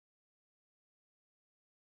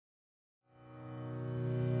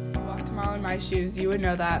my shoes, you would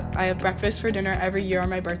know that I have breakfast for dinner every year on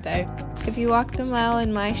my birthday. If you walked a mile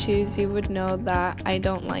in my shoes, you would know that I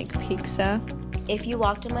don't like pizza. If you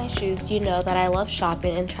walked in my shoes, you know that I love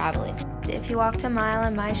shopping and traveling. If you walked a mile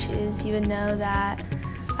in my shoes, you would know that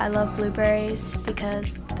I love blueberries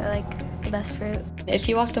because they're like the best fruit. If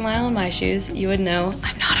you walked a mile in my shoes, you would know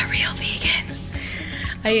I'm not a real vegan.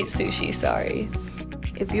 I eat sushi, sorry.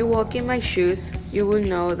 If you walk in my shoes, you will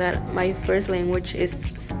know that my first language is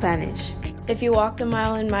Spanish. If you walked a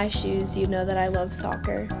mile in my shoes, you'd know that I love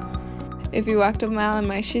soccer. If you walked a mile in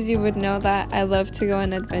my shoes, you would know that I love to go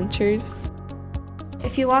on adventures.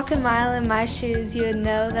 If you walked a mile in my shoes, you would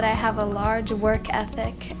know that I have a large work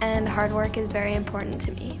ethic and hard work is very important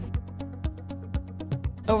to me.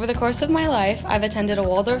 Over the course of my life, I've attended a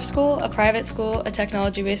Waldorf school, a private school, a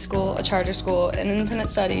technology-based school, a charter school, an independent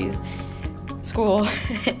studies school,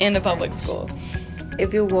 and a public school.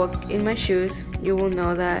 If you walk in my shoes, you will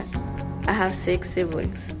know that I have 6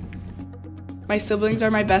 siblings. My siblings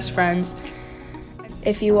are my best friends.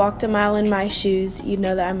 If you walked a mile in my shoes, you'd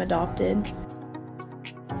know that I'm adopted.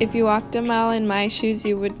 If you walked a mile in my shoes,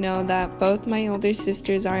 you would know that both my older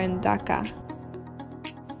sisters are in Dhaka.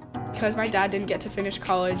 Because my dad didn't get to finish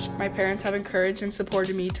college, my parents have encouraged and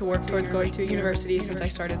supported me to work towards going to university since I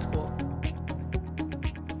started school.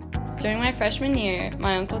 During my freshman year,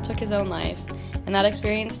 my uncle took his own life, and that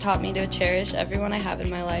experience taught me to cherish everyone I have in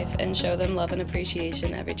my life and show them love and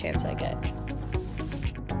appreciation every chance I get.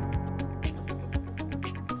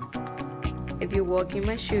 If you walk in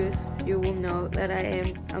my shoes, you will know that I am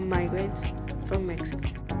a migrant from Mexico.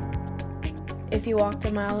 If you walked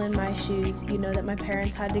a mile in my shoes, you know that my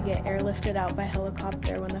parents had to get airlifted out by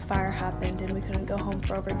helicopter when the fire happened and we couldn't go home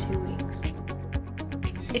for over 2 weeks.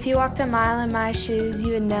 If you walked a mile in my shoes,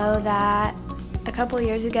 you would know that a couple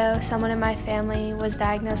years ago, someone in my family was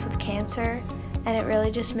diagnosed with cancer, and it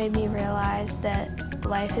really just made me realize that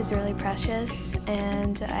life is really precious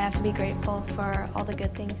and I have to be grateful for all the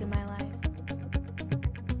good things in my life.